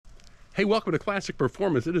Hey, welcome to Classic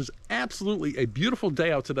Performance. It is absolutely a beautiful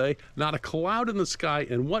day out today, not a cloud in the sky,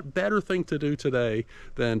 and what better thing to do today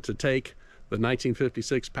than to take the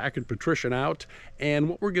 1956 Packard Patrician out. And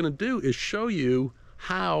what we're going to do is show you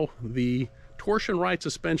how the torsion ride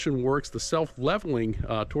suspension works, the self-leveling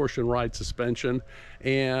torsion ride suspension,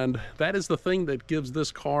 and that is the thing that gives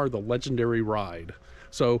this car the legendary ride.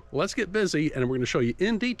 So let's get busy, and we're going to show you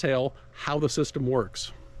in detail how the system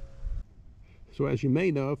works. So as you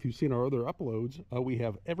may know, if you've seen our other uploads, we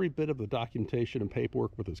have every bit of the documentation and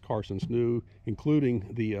paperwork with this car since new, including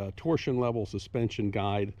the torsion-level suspension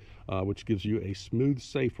guide, which gives you a smooth,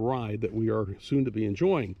 safe ride that we are soon to be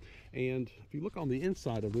enjoying. And if you look on the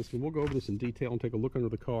inside of this, and we'll go over this in detail and take a look under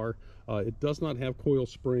the car, it does not have coil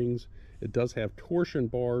springs. It does have torsion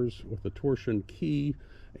bars with the torsion key,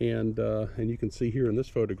 and you can see here in this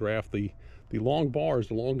photograph the long bars,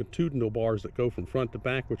 the longitudinal bars that go from front to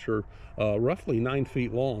back, which are roughly 9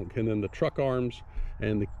 feet long, and then the truck arms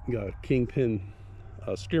and the kingpin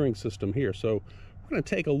steering system here. So we're going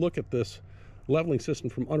to take a look at this leveling system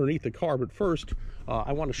from underneath the car, but first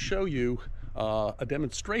I want to show you a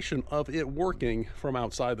demonstration of it working from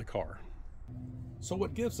outside the car. So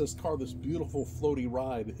what gives this car this beautiful floaty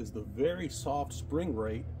ride is the very soft spring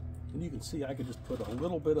rate, and you can see I could just put a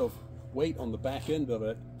little bit of weight on the back end of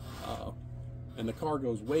it, and the car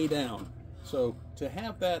goes way down. So to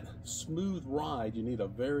have that smooth ride, you need a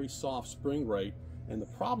very soft spring rate, and the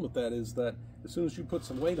problem with that is that as soon as you put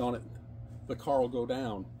some weight on it, the car will go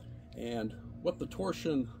down. And what the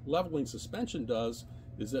torsion leveling suspension does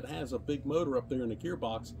is it has a big motor up there in the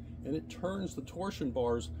gearbox, and it turns the torsion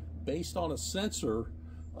bars based on a sensor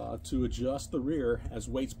to adjust the rear as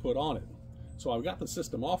weight's put on it. So I've got the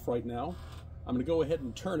system off right now. I'm going to go ahead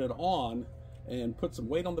and turn it on and put some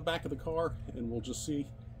weight on the back of the car, and we'll just see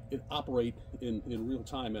it operate in real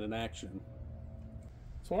time and in action.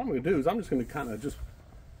 So what I'm going to do is I'm just going to kind of just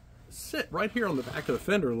sit right here on the back of the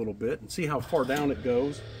fender a little bit and see how far down it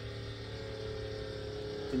goes.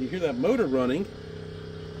 And you hear that motor running,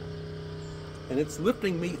 and it's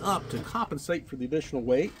lifting me up to compensate for the additional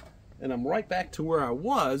weight, and I'm right back to where I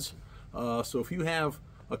was. So if you have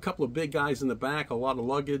a couple of big guys in the back, a lot of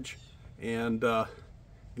luggage, and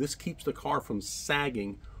this keeps the car from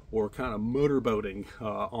sagging or kind of motorboating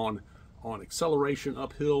on acceleration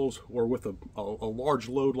up hills or with a large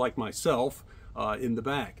load like myself in the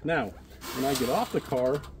back. Now, when I get off the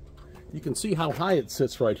car, you can see how high it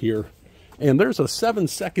sits right here. And there's a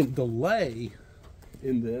 7-second delay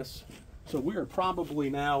in this. So we are probably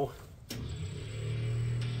now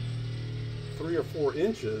 3 or 4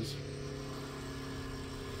 inches.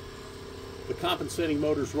 The compensating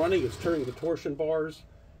motor's running, it's turning the torsion bars,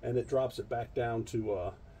 and it drops it back down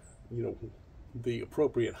to the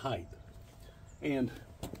appropriate height. And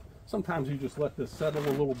sometimes you just let this settle a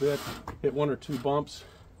little bit, hit 1 or 2 bumps,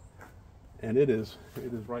 and it is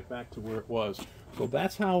right back to where it was. So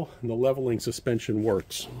that's how the leveling suspension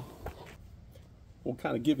works. We'll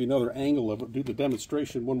kind of give you another angle of it, do the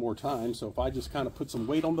demonstration one more time. So if I just kind of put some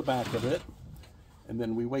weight on the back of it, and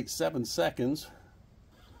then we wait 7 seconds,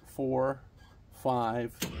 4,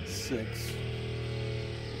 5, 6,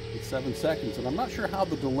 7 seconds, and I'm not sure how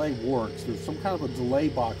the delay works. There's some kind of a delay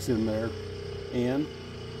box in there, and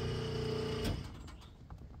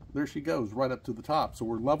there she goes right up to the top. So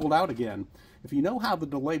we're leveled out again. If you know how the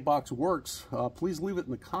delay box works, please leave it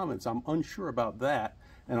in the comments. I'm unsure about that.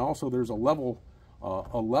 And also there's a level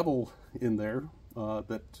in there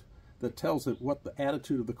that tells it what the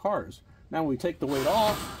attitude of the car is. Now when we take the weight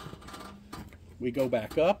off, we go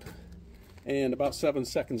back up, and about 7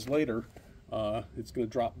 seconds later, it's going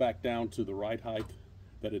to drop back down to the ride height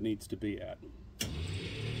that it needs to be at.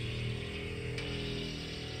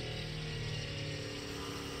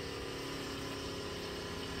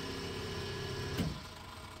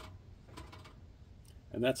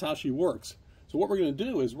 And that's how she works. So what we're going to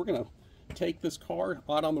do is we're going to take this car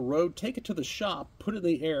out on the road, take it to the shop, put it in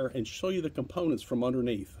the air, and show you the components from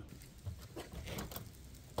underneath.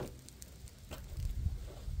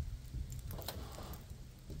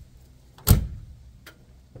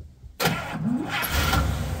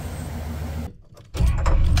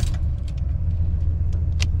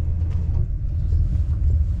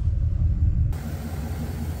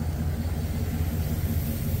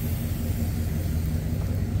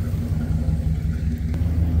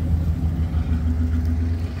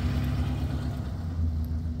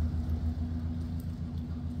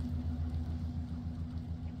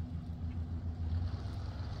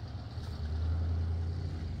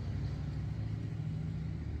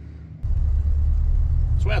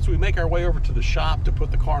 as we make our way over to the shop to put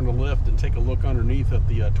the car in the lift and take a look underneath at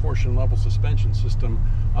the torsion level suspension system,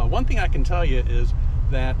 one thing I can tell you is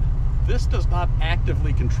that this does not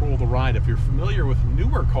actively control the ride. If you're familiar with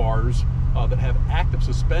newer cars that have active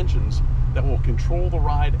suspensions that will control the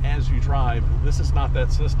ride as you drive, this is not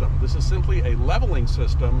that system. This is simply a leveling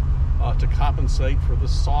system to compensate for the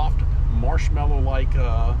soft marshmallow-like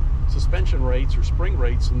suspension rates or spring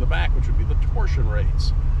rates in the back, which would be the torsion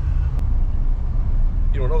rates.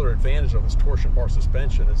 You know, another advantage of this torsion bar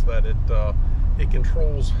suspension is that it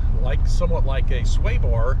controls somewhat like a sway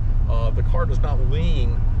bar. The car does not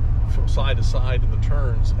lean from side to side in the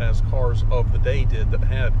turns as cars of the day did that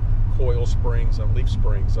had coil springs and leaf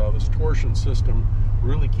springs. This torsion system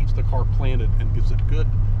really keeps the car planted and gives it good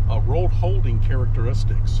road holding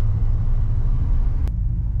characteristics.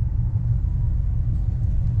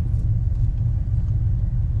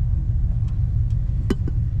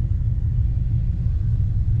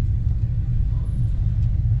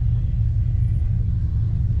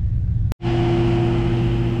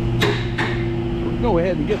 Go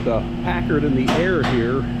ahead and get the Packard in the air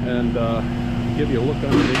here and give you a look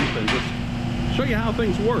underneath and just show you how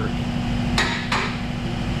things work.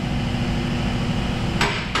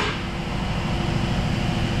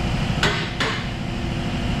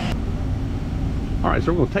 All right,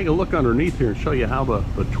 so we're going to take a look underneath here and show you how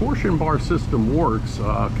the torsion bar system works.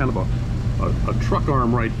 Kind of a truck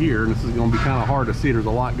arm right here, and this is going to be kind of hard to see. There's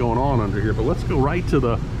a lot going on under here, but let's go right to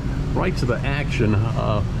the action.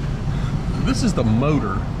 This is the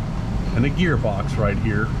motor and the gearbox right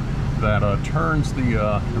here that turns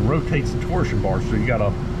and rotates the torsion bar. So you got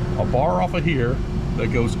a bar off of here that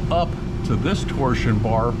goes up to this torsion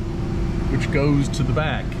bar, which goes to the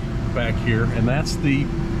back here, and that's the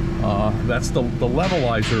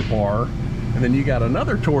levelizer bar. And then you got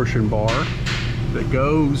another torsion bar that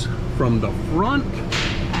goes from the front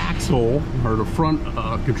axle or the front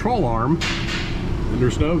control arm. And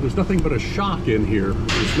there's nothing but a shock in here.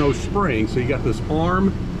 There's no spring. So you got this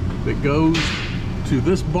arm that goes to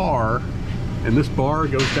this bar, and this bar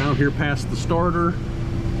goes down here past the starter,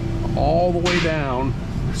 all the way down,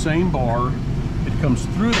 same bar. It comes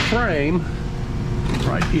through the frame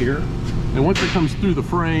right here. And once it comes through the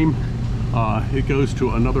frame, it goes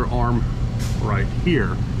to another arm right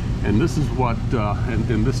here. And this is what,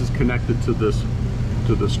 and this is connected to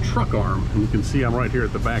this truck arm. And you can see I'm right here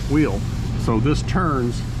at the back wheel. So this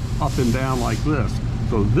turns up and down like this.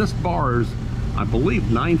 So this bar is, I believe,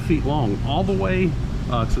 9 feet long, all the way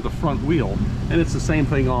to the front wheel. And it's the same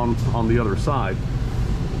thing on the other side.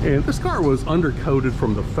 And this car was undercoated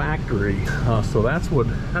from the factory, so that's what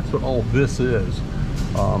all this is.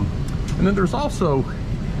 And then there's also,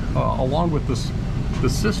 along with the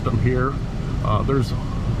system here, there's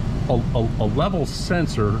a level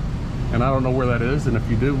sensor, and I don't know where that is. And if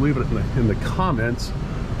you do, leave it in the comments.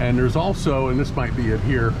 And there's also, and this might be it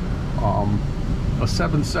here, a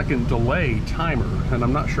 7-second delay timer. And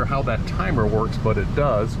I'm not sure how that timer works, but it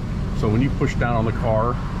does. So when you push down on the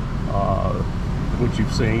car, which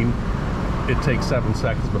you've seen, it takes 7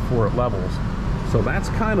 seconds before it levels. So that's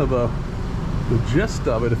kind of the gist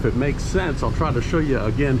of it, if it makes sense. I'll try to show you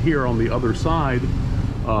again here on the other side.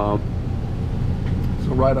 So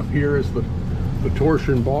right up here is the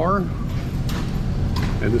torsion bar.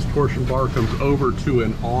 And this torsion bar comes over to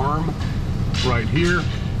an arm right here.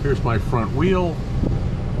 Here's my front wheel.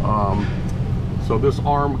 So this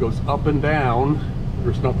arm goes up and down.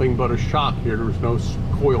 There's nothing but a shock here. There's no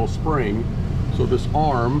coil spring. So this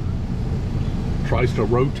arm tries to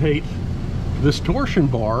rotate this torsion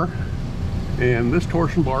bar. And this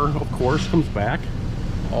torsion bar, of course, comes back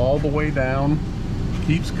all the way down,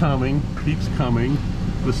 keeps coming, keeps coming.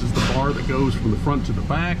 This is the bar that goes from the front to the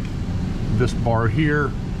back. This bar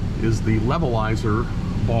here is the levelizer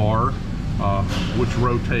bar, which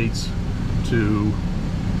rotates to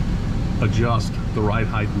adjust the ride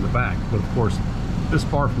height in the back. But of course, this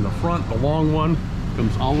bar from the front, the long one,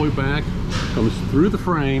 comes all the way back, comes through the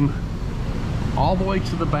frame, all the way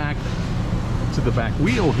to the back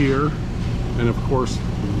wheel here. And of course,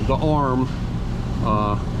 the arm,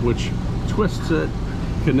 which twists it,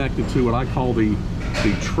 connected to what I call the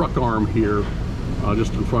truck arm here,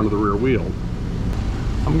 just in front of the rear wheel.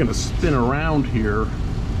 I'm going to spin around here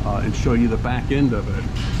and show you the back end of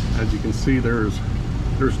it. As you can see, there's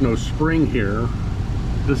no spring here.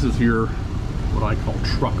 This is your, what I call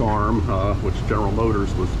truck arm, which General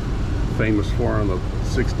Motors was famous for in the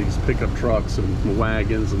 60s, pickup trucks and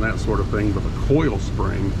wagons and that sort of thing, with a coil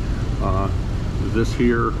spring. This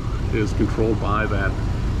here is controlled by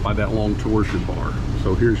that long torsion bar.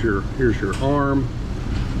 So here's your arm,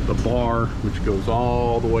 the bar, which goes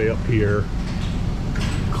all the way up here,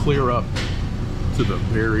 clear up to the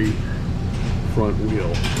very front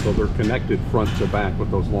wheel. So they're connected front to back with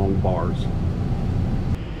those long bars.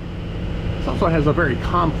 This also has a very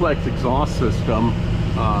complex exhaust system.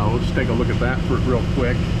 We'll just take a look at that real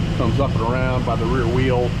quick. Comes up and around by the rear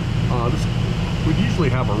wheel. We usually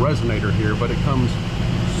have a resonator here, but it comes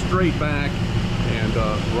straight back and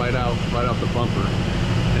right out the bumper.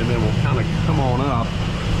 And then we'll kind of come on up.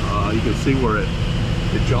 You can see where it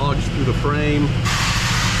jogs through the frame,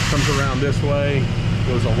 comes around this way,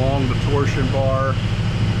 goes along the torsion bar,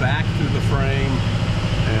 back through the frame,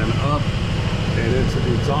 and up. And it's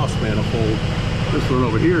an exhaust manifold. This one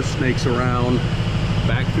over here snakes around,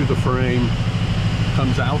 back through the frame,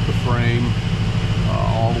 comes out the frame,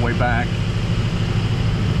 all the way back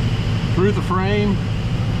through the frame,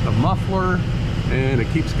 the muffler, and it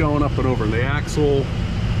keeps going up and over the axle.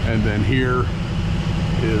 And then here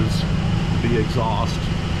is the exhaust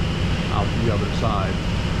out the other side.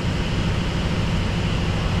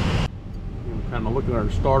 Kind of looking at our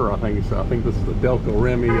starter, I think this is the Delco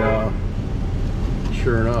Remy.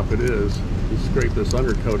 Sure enough, it is. You scrape this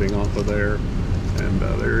undercoating off of there, and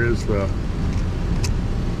there is the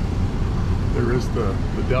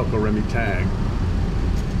Delco Remy tag.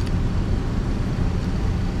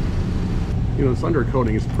 You know, this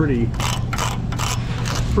undercoating is pretty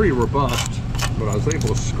robust, but I was able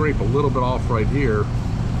to scrape a little bit off right here,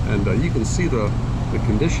 and you can see the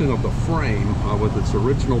condition of the frame with its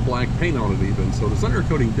original black paint on it even. So this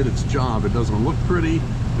undercoating did its job. It doesn't look pretty,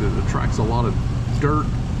 and it attracts a lot of dirt,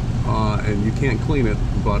 and you can't clean it,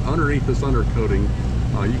 but underneath this undercoating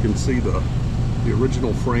you can see the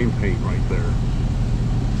original frame paint right there.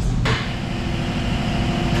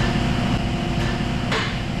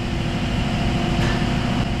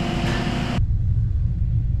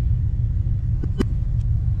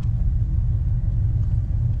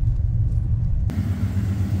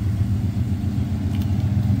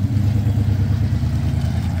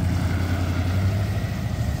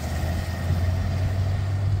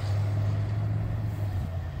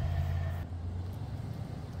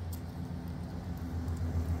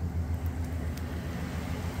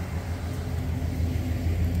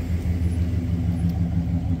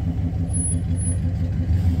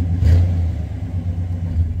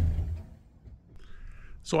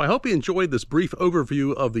 So I hope you enjoyed this brief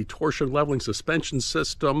overview of the torsion leveling suspension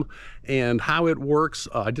system and how it works.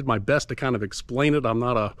 I did my best to kind of explain it. I'm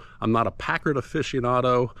not a Packard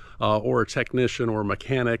aficionado or a technician or a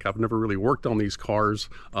mechanic. I've never really worked on these cars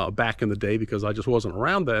back in the day because I just wasn't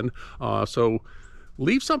around then. So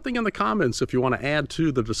leave something in the comments if you want to add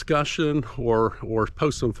to the discussion, or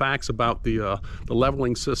post some facts about the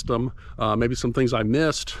leveling system. Maybe some things I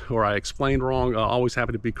missed or I explained wrong. Always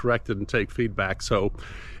happy to be corrected and take feedback. So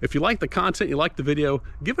if you like the content, you like the video,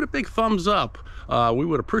 give it a big thumbs up. We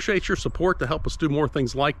would appreciate your support to help us do more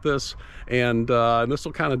things like this. And this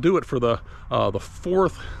will kind of do it for the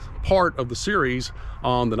fourth part of the series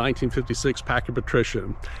on the 1956 Packard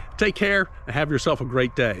Patrician. Take care and have yourself a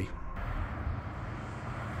great day.